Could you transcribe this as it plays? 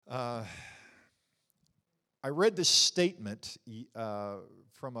I read this statement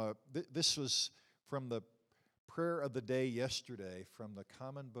this was from the prayer of the day yesterday from the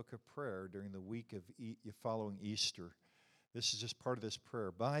Common Book of Prayer during the week of following Easter. This is just part of this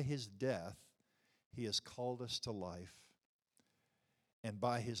prayer. By his death, he has called us to life, and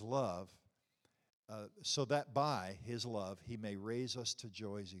by his love, so that by his love, he may raise us to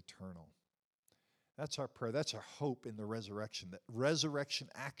joys eternal. That's our prayer. That's our hope in the resurrection, that resurrection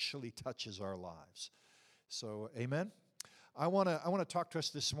actually touches our lives. So, amen. I want to talk to us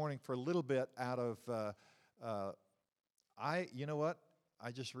this morning for a little bit out of, you know what?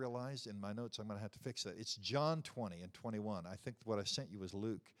 I just realized in my notes I'm going to have to fix that. It's John 20 and 21. I think what I sent you was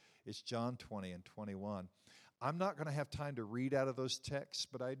Luke. It's John 20 and 21. I'm not going to have time to read out of those texts,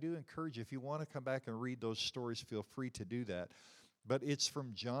 but I do encourage you, if you want to come back and read those stories, feel free to do that. But it's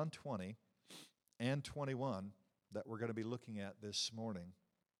from John 20 and 21 that we're going to be looking at this morning.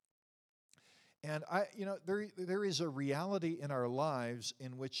 And there is a reality in our lives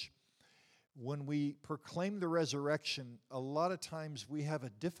in which when we proclaim the resurrection, a lot of times we have a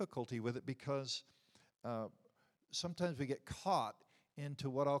difficulty with it because sometimes we get caught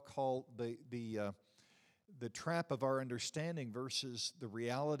into what I'll call the trap of our understanding versus the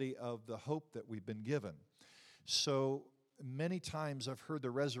reality of the hope that we've been given. So many times I've heard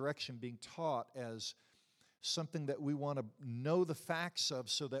the resurrection being taught as something that we want to know the facts of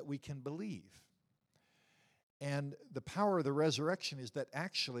so that we can believe. And the power of the resurrection is that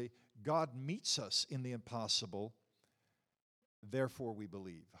actually God meets us in the impossible, therefore we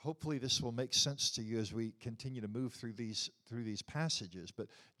believe. Hopefully this will make sense to you as we continue to move through these passages. But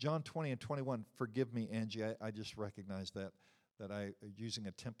John 20 and 21, forgive me, Angie, I just recognized that I using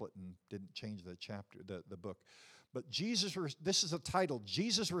a template and didn't change the chapter, the book. But this is a title,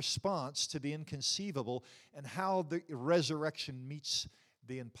 Jesus' Response to the Inconceivable and How the Resurrection Meets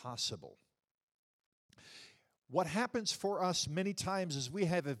the Impossible. What happens for us many times is we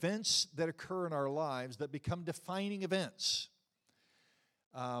have events that occur in our lives that become defining events.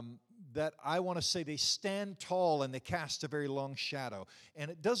 That I want to say they stand tall and they cast a very long shadow. And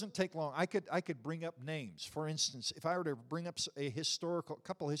it doesn't take long. I could bring up names. For instance, if I were to bring up a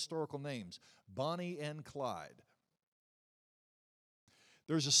couple historical names, Bonnie and Clyde.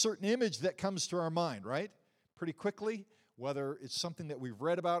 There's a certain image that comes to our mind, right? Pretty quickly, whether it's something that we've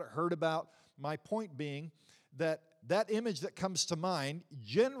read about or heard about. My point being that image that comes to mind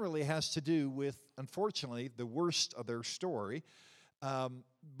generally has to do with, unfortunately, the worst of their story.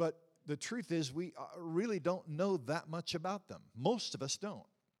 But the truth is we really don't know that much about them. Most of us don't.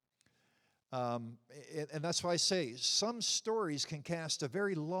 And that's why I say some stories can cast a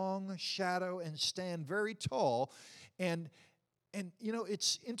very long shadow and stand very tall. And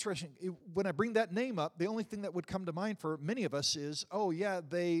it's interesting. When I bring that name up, the only thing that would come to mind for many of us is, oh, yeah,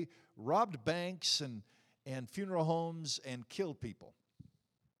 they robbed banks and funeral homes and killed people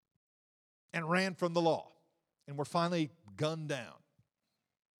and ran from the law and were finally gunned down.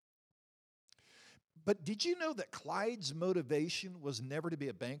 But did you know that Clyde's motivation was never to be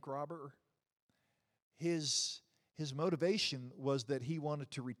a bank robber? His motivation was that he wanted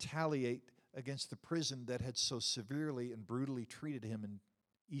to retaliate against the prison that had so severely and brutally treated him in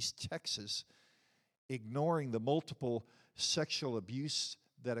East Texas, ignoring the multiple sexual abuse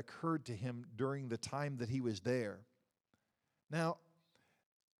that occurred to him during the time that he was there. Now,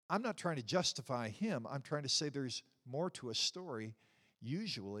 I'm not trying to justify him. I'm trying to say there's more to a story,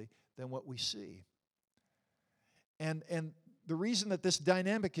 usually, than what we see. And the reason that this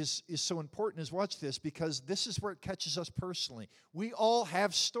dynamic is so important is, watch this, because this is where it catches us personally. We all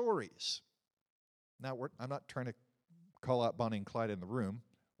have stories. Now, I'm not trying to call out Bonnie and Clyde in the room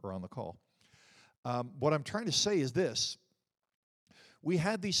or on the call. What I'm trying to say is this. We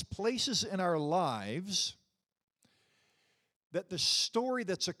have these places in our lives that the story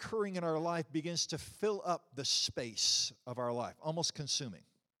that's occurring in our life begins to fill up the space of our life, almost consuming.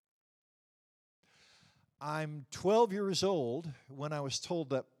 I'm 12 years old when I was told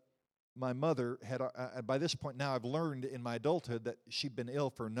that my mother had, by this point now I've learned in my adulthood that she'd been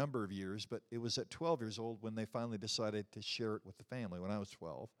ill for a number of years, but it was at 12 years old when they finally decided to share it with the family when I was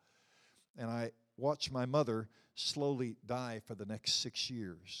 12. And I watched my mother slowly die for the next 6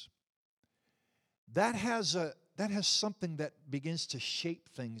 years. That has something that begins to shape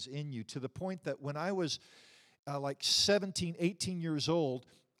things in you to the point that when I was like 17, 18 years old,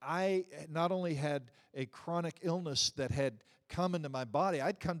 I not only had a chronic illness that had come into my body,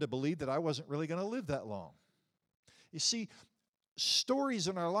 I'd come to believe that I wasn't really going to live that long. You see, stories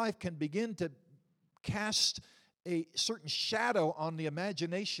in our life can begin to cast a certain shadow on the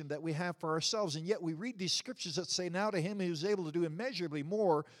imagination that we have for ourselves, and yet we read these scriptures that say, now to him who is able to do immeasurably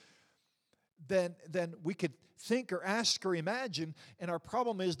more than we could think or ask or imagine. And our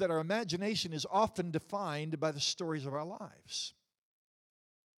problem is that our imagination is often defined by the stories of our lives,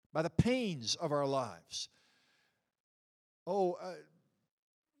 by the pains of our lives.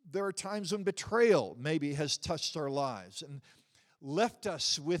 There are times when betrayal maybe has touched our lives and left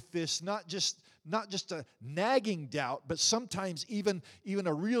us with this not just a nagging doubt, but sometimes even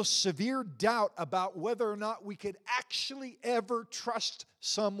a real severe doubt about whether or not we could actually ever trust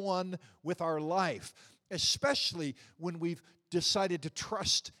someone with our life, especially when we've decided to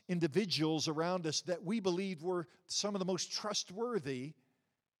trust individuals around us that we believed were some of the most trustworthy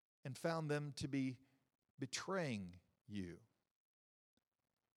and found them to be betraying you.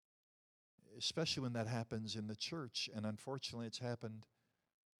 Especially when that happens in the church, and unfortunately it's happened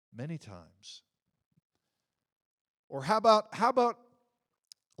many times. Or how about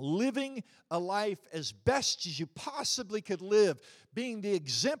living a life as best as you possibly could live, being the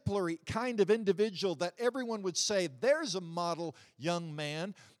exemplary kind of individual that everyone would say, there's a model young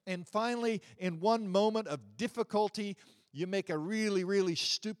man, and finally, in one moment of difficulty, you make a really, really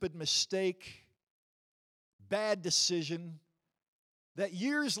stupid mistake, bad decision, that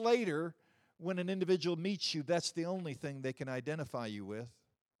years later, when an individual meets you, that's the only thing they can identify you with.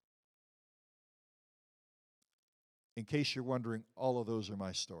 In case you're wondering, all of those are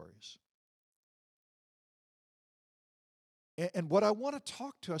my stories. And what I want to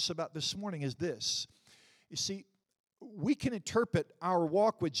talk to us about this morning is this. You see, we can interpret our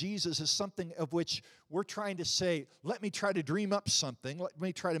walk with Jesus as something of which we're trying to say, let me try to dream up something. Let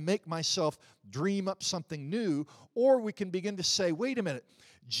me try to make myself dream up something new. Or we can begin to say, wait a minute,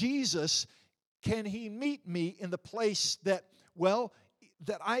 Jesus, can he meet me in the place that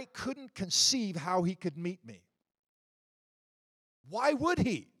I couldn't conceive how he could meet me? Why would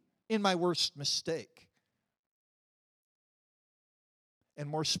he in my worst mistake? And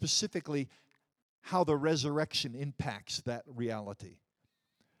more specifically, how the resurrection impacts that reality.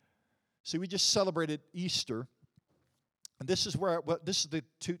 See, we just celebrated Easter, and this is the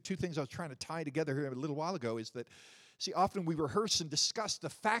two things I was trying to tie together here a little while ago, is that, see, often we rehearse and discuss the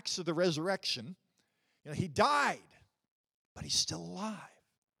facts of the resurrection. He died, but he's still alive.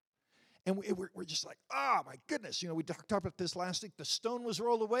 And we're just like, my goodness. We talked about this last week. The stone was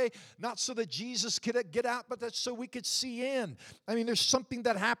rolled away, not so that Jesus could get out, but that's so we could see in. I mean, there's something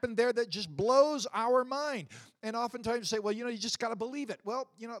that happened there that just blows our mind. And oftentimes you say, well, you just got to believe it. Well,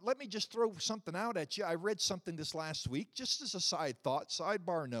 let me just throw something out at you. I read something this last week, just as a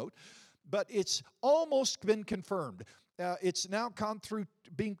sidebar note, but it's almost been confirmed. It's now gone through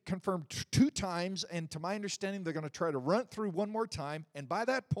being confirmed 2 times, and to my understanding, they're going to try to run it through one more time, and by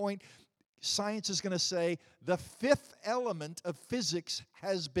that point, science is going to say the 5th element of physics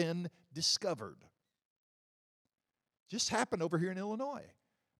has been discovered. Just happened over here in Illinois.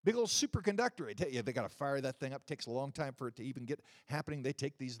 Big old superconductor. I tell you, they got to fire that thing up. It takes a long time for it to even get happening. They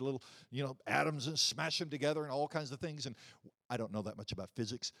take these little, atoms and smash them together and all kinds of things. And I don't know that much about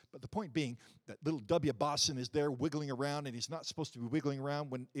physics, but the point being that little W. Boston is there wiggling around, and he's not supposed to be wiggling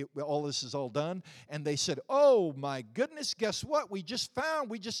around when all this is all done. And they said, oh my goodness, guess what? We just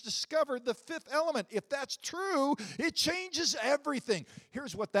discovered the 5th element. If that's true, it changes everything.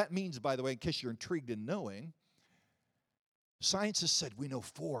 Here's what that means, by the way, in case you're intrigued in knowing. Science has said we know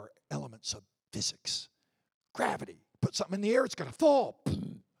 4 elements of physics. Gravity. Put something in the air, it's going to fall.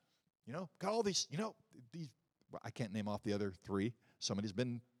 Got all these, these. I can't name off the other 3. Somebody's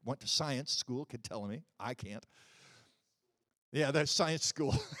went to science school, could tell me. I can't. Yeah, that's science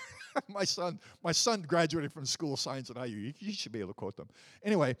school. My son graduated from school of science at IU. You should be able to quote them.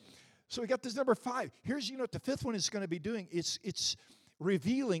 Anyway, so we got this number 5. Here's, what the 5th one is going to be doing. It's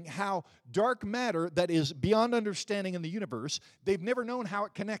revealing how dark matter that is beyond understanding in the universe, they've never known how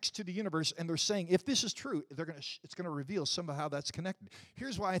it connects to the universe, and they're saying if this is true, it's going to reveal somehow how that's connected.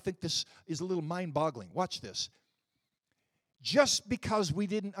 Here's why I think this is a little mind-boggling. Watch this. Just because we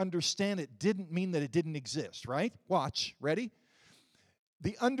didn't understand it didn't mean that it didn't exist, right? Watch. Ready?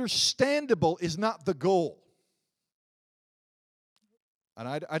 The understandable is not the goal. And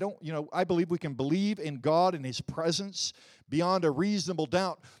I don't, I believe we can believe in God and His presence beyond a reasonable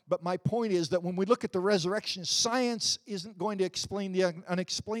doubt. But my point is that when we look at the resurrection, science isn't going to explain the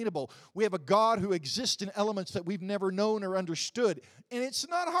unexplainable. We have a God who exists in elements that we've never known or understood. And it's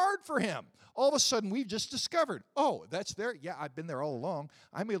not hard for Him. All of a sudden, we've just discovered, oh, that's there. Yeah, I've been there all along.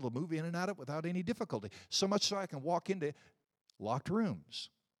 I'm able to move in and out of it without any difficulty. So much so I can walk into locked rooms.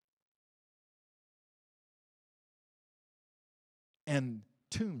 And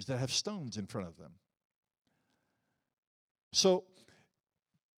tombs that have stones in front of them. So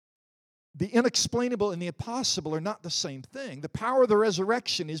the inexplainable and the impossible are not the same thing. The power of the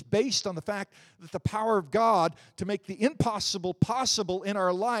resurrection is based on the fact that the power of God to make the impossible possible in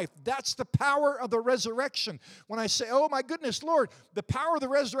our life, that's the power of the resurrection. When I say, oh my goodness, Lord, the power of the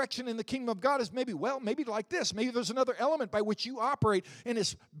resurrection in the kingdom of God is maybe like this. Maybe there's another element by which you operate, and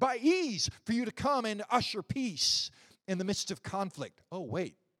it's by ease for you to come and usher peace in the midst of conflict. Oh,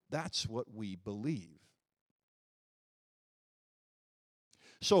 wait, that's what we believe.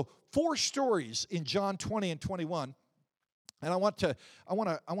 So 4 stories in John 20 and 21, and I want to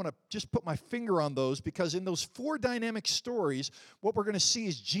just put my finger on those, because in those 4 dynamic stories, what we're going to see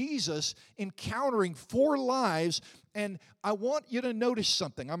is Jesus encountering 4 lives, and I want you to notice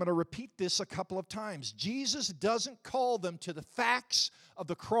something. I'm going to repeat this a couple of times. Jesus doesn't call them to the facts of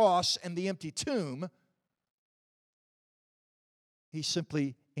the cross and the empty tomb. He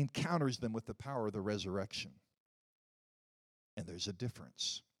simply encounters them with the power of the resurrection. And there's a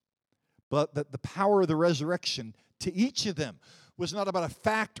difference. But the power of the resurrection to each of them was not about a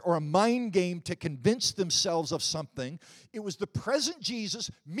fact or a mind game to convince themselves of something. It was the present Jesus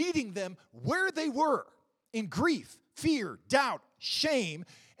meeting them where they were, in grief, fear, doubt, shame,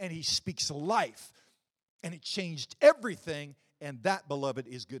 and he speaks life. And it changed everything, and that, beloved,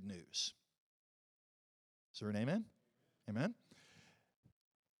 is good news. Is there an amen? Amen?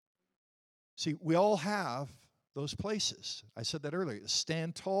 See, we all have those places. I said that earlier.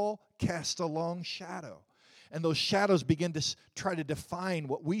 Stand tall, cast a long shadow. And those shadows begin to try to define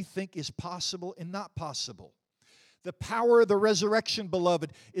what we think is possible and not possible. The power of the resurrection,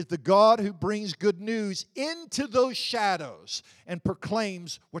 beloved, is the God who brings good news into those shadows and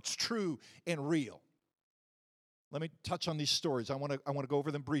proclaims what's true and real. Let me touch on these stories. I want to go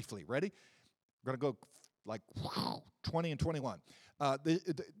over them briefly. Ready? We're going to go like 20 and 21.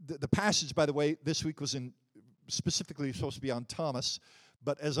 The passage, by the way, this week was specifically supposed to be on Thomas,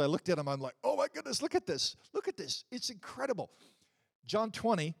 but as I looked at him, I'm like, oh my goodness, look at this. Look at this. It's incredible. John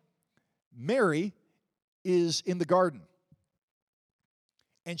 20, Mary is in the garden,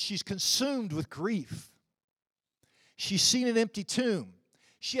 and she's consumed with grief. She's seen an empty tomb.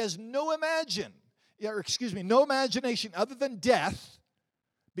 She has no imagination other than death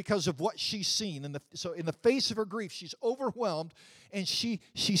because of what she's seen. So in the face of her grief, she's overwhelmed, and she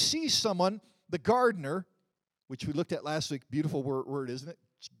sees someone, the gardener, which we looked at last week. Beautiful word, isn't it?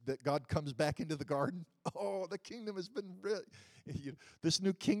 That God comes back into the garden. Oh, the kingdom has been this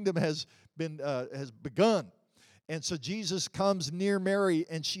new kingdom has begun. And so Jesus comes near Mary,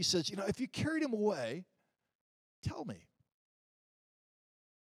 and she says, if you carried him away, tell me.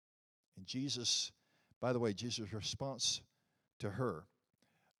 And Jesus, by the way, Jesus' response to her,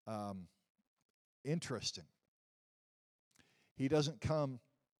 interesting. He doesn't come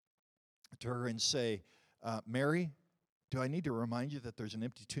to her and say, Mary, do I need to remind you that there's an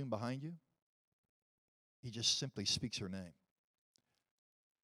empty tomb behind you? He just simply speaks her name.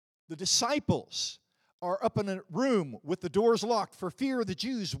 The disciples are up in a room with the doors locked for fear of the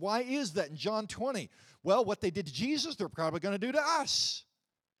Jews. Why is that in John 20? Well, what they did to Jesus, they're probably going to do to us.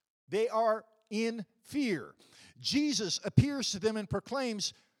 They are in fear. Jesus appears to them and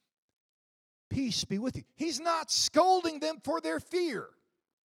proclaims, peace be with you. He's not scolding them for their fear.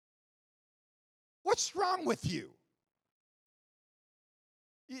 What's wrong with you?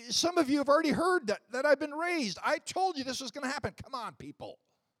 Some of you have already heard that I've been raised. I told you this was going to happen. Come on, people.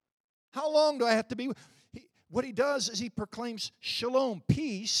 How long do I have to be? What he does is he proclaims shalom,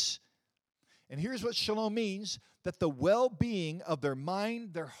 peace. And here's what shalom means, that the well-being of their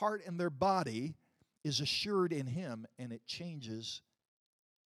mind, their heart, and their body is assured in him, and it changes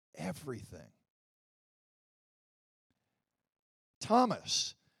everything.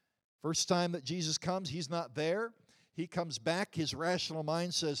 Thomas, first time that Jesus comes, he's not there. He comes back. His rational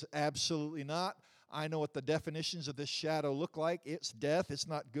mind says, absolutely not. I know what the definitions of this shadow look like. It's death. It's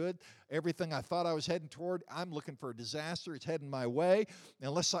not good. Everything I thought I was heading toward, I'm looking for a disaster. It's heading my way.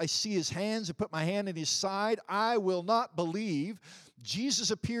 Unless I see his hands and put my hand in his side, I will not believe.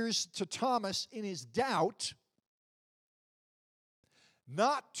 Jesus appears to Thomas in his doubt,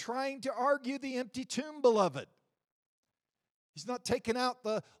 not trying to argue the empty tomb, beloved. He's not taking out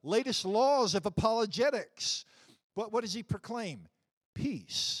the latest laws of apologetics. But what does he proclaim?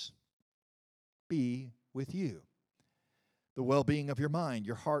 Peace be with you. The well-being of your mind,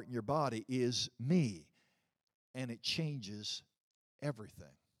 your heart, and your body is me. And it changes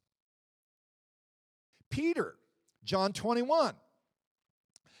everything. Peter, John 21.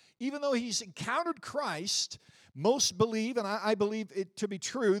 Even though he's encountered Christ, most believe, and I believe it to be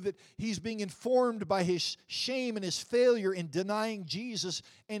true, that he's being informed by his shame and his failure in denying Jesus,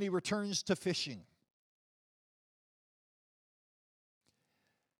 and he returns to fishing.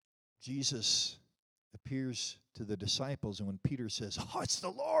 Jesus appears to the disciples, and when Peter says, "Oh, it's the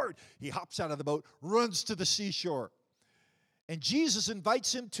Lord," he hops out of the boat, runs to the seashore. And Jesus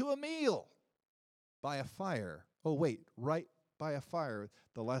invites him to a meal by a fire. Oh, wait, right by a fire.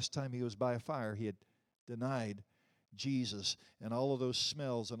 The last time he was by a fire, he had denied Jesus, and all of those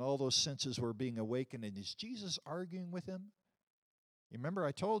smells and all those senses were being awakened. And is Jesus arguing with him? You remember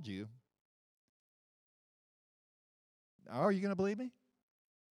I told you. Are you going to believe me?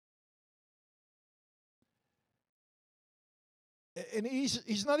 And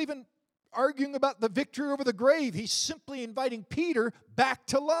he's not even arguing about the victory over the grave. He's simply inviting Peter back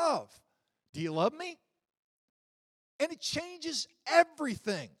to love. Do you love me? And it changes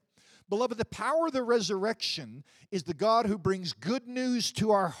everything. Beloved, the power of the resurrection is the God who brings good news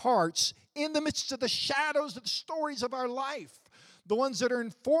to our hearts in the midst of the shadows of the stories of our life. The ones that are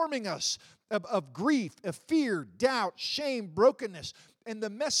informing us of grief, of fear, doubt, shame, brokenness. And the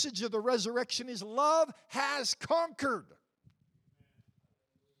message of the resurrection is love has conquered.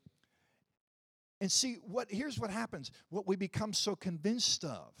 And see, here's what happens. What we become so convinced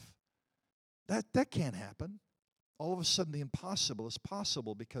of, that can't happen. All of a sudden, the impossible is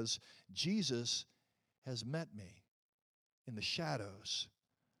possible because Jesus has met me in the shadows.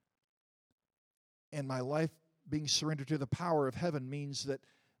 And my life being surrendered to the power of heaven means that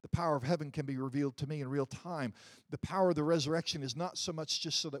the power of heaven can be revealed to me in real time. The power of the resurrection is not so much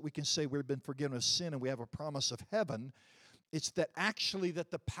just so that we can say we've been forgiven of sin and we have a promise of heaven. It's that actually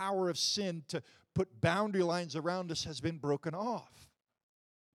that the power of sin to put boundary lines around us has been broken off.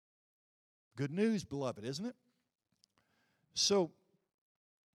 Good news, beloved, isn't it? So,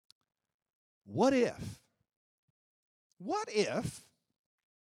 what if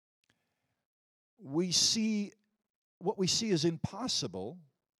we see what we see as impossible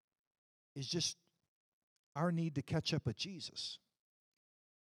is just our need to catch up with Jesus?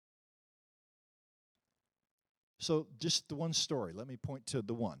 So, just the one story. Let me point to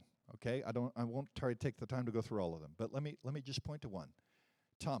the one. Okay, I won't try to take the time to go through all of them, but let me just point to one.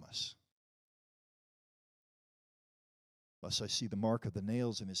 Thomas. Lest I see the mark of the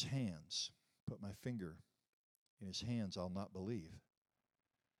nails in his hands, put my finger in his hands, I'll not believe.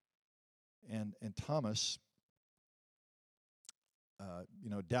 And Thomas,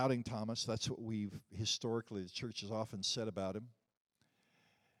 doubting Thomas, that's what historically, the church has often said about him.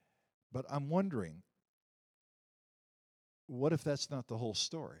 But I'm wondering, what if that's not the whole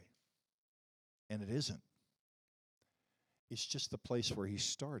story? And it isn't. It's just the place where he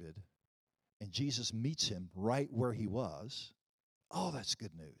started. And Jesus meets him right where he was. Oh, that's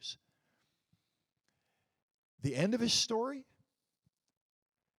good news. The end of his story?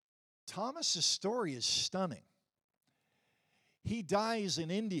 Thomas's story is stunning. He dies in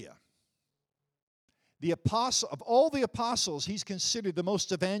India. The apostle, of all the apostles, he's considered the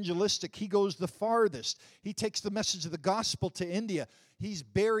most evangelistic. He goes the farthest. He takes the message of the gospel to India. He's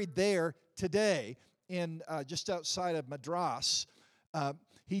buried there today in just outside of Madras.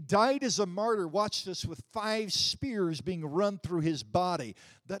 He died as a martyr. Watch this, with 5 spears being run through his body.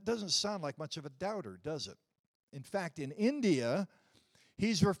 That doesn't sound like much of a doubter, does it? In fact, in India,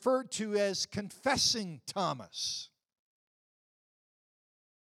 he's referred to as confessing Thomas.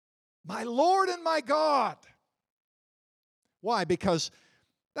 My Lord and my God. Why? Because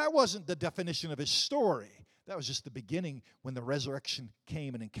that wasn't the definition of his story. That was just the beginning when the resurrection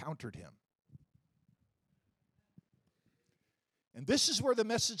came and encountered him. And this is where the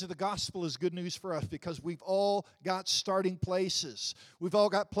message of the gospel is good news for us, because we've all got starting places. We've all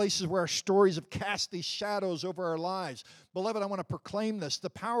got places where our stories have cast these shadows over our lives. Beloved, I want to proclaim this. The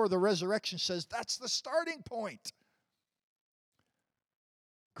power of the resurrection says that's the starting point.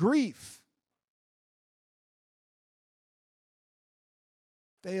 Grief,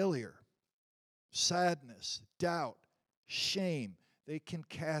 failure, sadness, doubt, shame, they can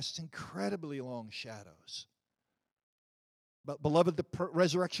cast incredibly long shadows. But, beloved, the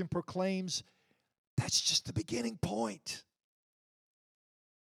resurrection proclaims that's just the beginning point.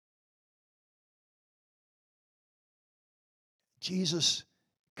 Jesus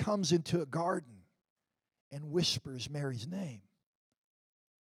comes into a garden and whispers Mary's name.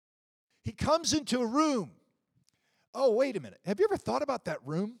 He comes into a room. Oh, wait a minute. Have you ever thought about that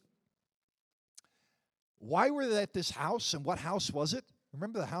room? Why were they at this house, and what house was it?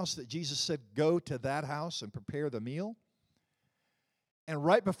 Remember the house that Jesus said, go to that house and prepare the meal? And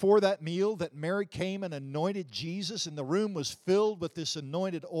right before that meal, that Mary came and anointed Jesus, and the room was filled with this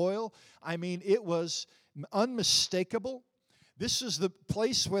anointed oil. I mean, it was unmistakable. This is the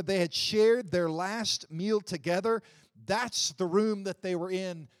place where they had shared their last meal together. That's the room that they were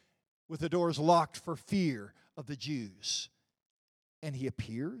in, with the doors locked for fear of the Jews. And he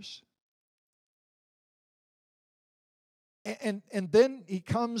appears And then he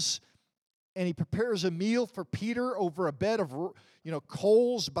comes and he prepares a meal for Peter over a bed of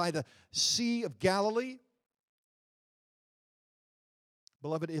coals by the Sea of Galilee.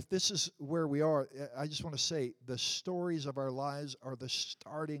 Beloved, if this is where we are, I just want to say the stories of our lives are the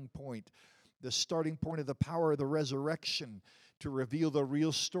starting point of the power of the resurrection to reveal the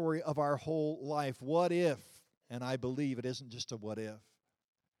real story of our whole life. What if, and I believe it isn't just a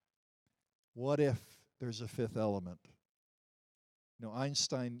what if there's a fifth element?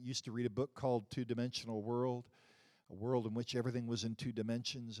 Einstein used to read a book called Two-Dimensional World, a world in which everything was in two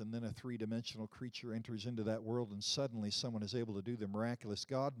dimensions, and then a three-dimensional creature enters into that world, and suddenly someone is able to do the miraculous.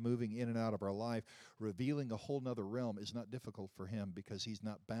 God moving in and out of our life, revealing a whole nother realm, is not difficult for him because he's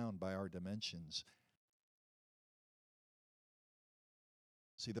not bound by our dimensions.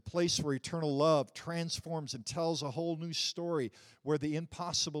 See, the place where eternal love transforms and tells a whole new story, where the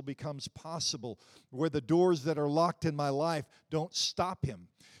impossible becomes possible, where the doors that are locked in my life don't stop him.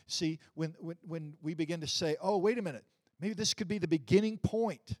 See, when we begin to say, oh, wait a minute, maybe this could be the beginning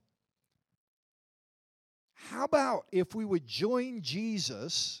point. How about if we would join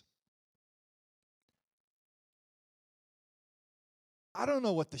Jesus? I don't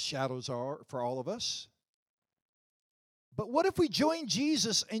know what the shadows are for all of us. But what if we join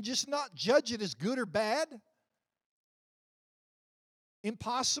Jesus and just not judge it as good or bad?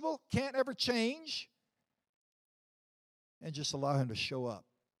 Impossible, can't ever change, and just allow him to show up.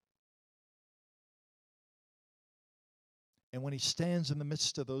 And when he stands in the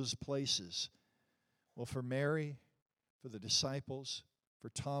midst of those places, well, for Mary, for the disciples, for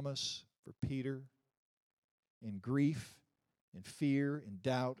Thomas, for Peter, in grief, in fear, in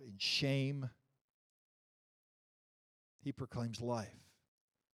doubt, in shame, he proclaims life,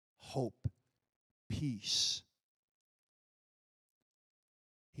 hope, peace.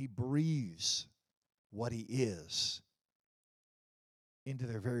 He breathes what he is into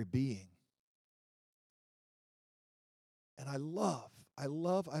their very being. And I love.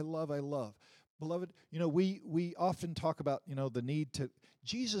 Beloved, we often talk about, the need to.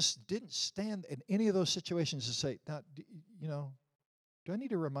 Jesus didn't stand in any of those situations to say, now, do I need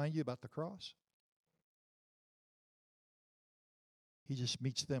to remind you about the cross? He just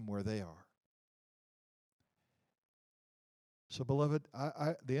meets them where they are. So, beloved,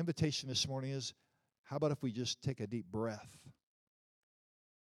 the invitation this morning is, how about if we just take a deep breath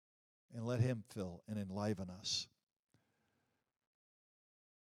and let him fill and enliven us?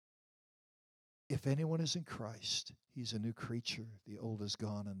 If anyone is in Christ, he's a new creature. The old is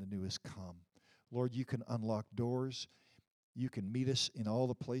gone and the new has come. Lord, you can unlock doors. You can meet us in all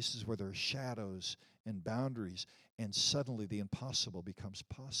the places where there are shadows and boundaries, and suddenly the impossible becomes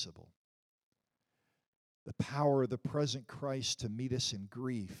possible. The power of the present Christ to meet us in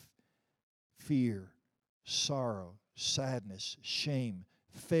grief, fear, sorrow, sadness, shame,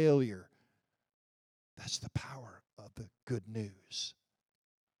 failure. That's the power of the good news.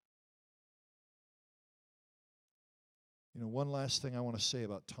 One last thing I want to say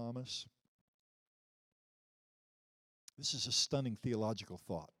about Thomas. This is a stunning theological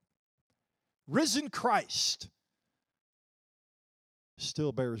thought. Risen Christ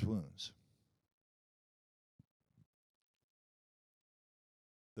still bears wounds.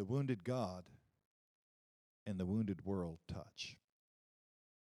 The wounded God and the wounded world touch.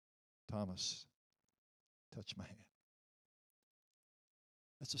 Thomas, touch my hand.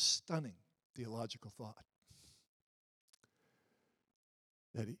 That's a stunning theological thought.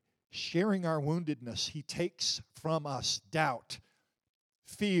 That sharing our woundedness, he takes from us doubt,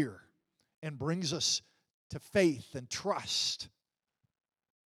 fear, and brings us to faith and trust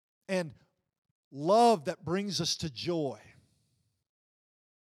and love that brings us to joy,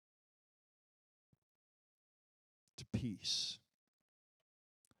 to peace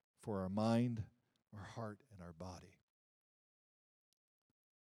for our mind, our heart, and our body.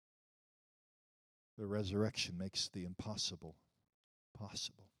 The resurrection makes the impossible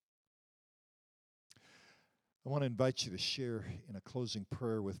possible. I want to invite you to share in a closing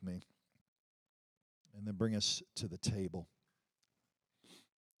prayer with me and then bring us to the table.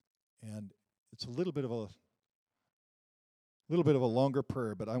 And it's a little bit of a longer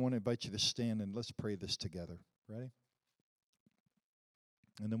prayer, but I want to invite you to stand and let's pray this together. Ready?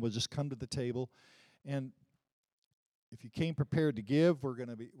 And then we'll just come to the table. And if you came prepared to give, we're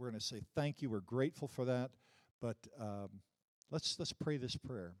going to say thank you. We're grateful for that. But let's pray this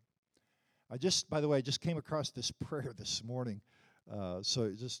prayer. By the way, I just came across this prayer this morning, so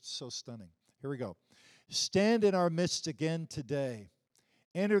it's just so stunning. Here we go. Stand in our midst again today.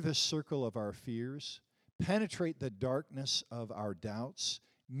 Enter the circle of our fears. Penetrate the darkness of our doubts.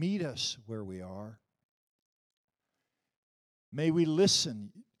 Meet us where we are. May we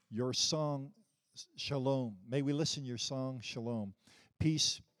listen your song, shalom. May we listen your song, shalom.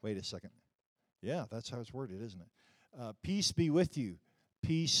 Peace, wait a second. Yeah, that's how it's worded, isn't it? Peace be with you.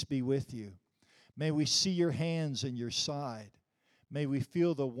 Peace be with you. May we see your hands and your side. May we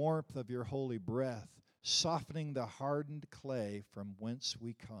feel the warmth of your holy breath, softening the hardened clay from whence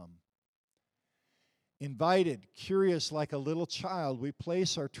we come. Invited, curious like a little child, we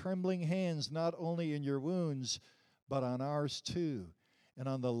place our trembling hands not only in your wounds, but on ours too, and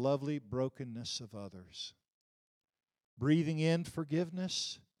on the lovely brokenness of others. Breathing in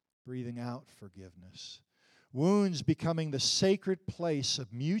forgiveness, breathing out forgiveness. Wounds becoming the sacred place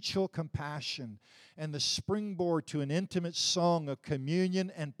of mutual compassion and the springboard to an intimate song of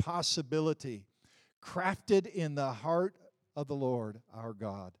communion and possibility, crafted in the heart of the Lord our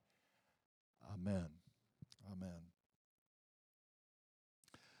God. Amen. Amen.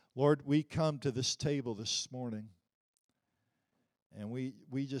 Lord, we come to this table this morning, and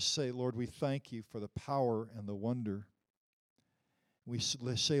we just say, Lord, we thank you for the power and the wonder. We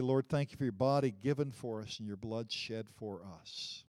say, Lord, thank you for your body given for us and your blood shed for us.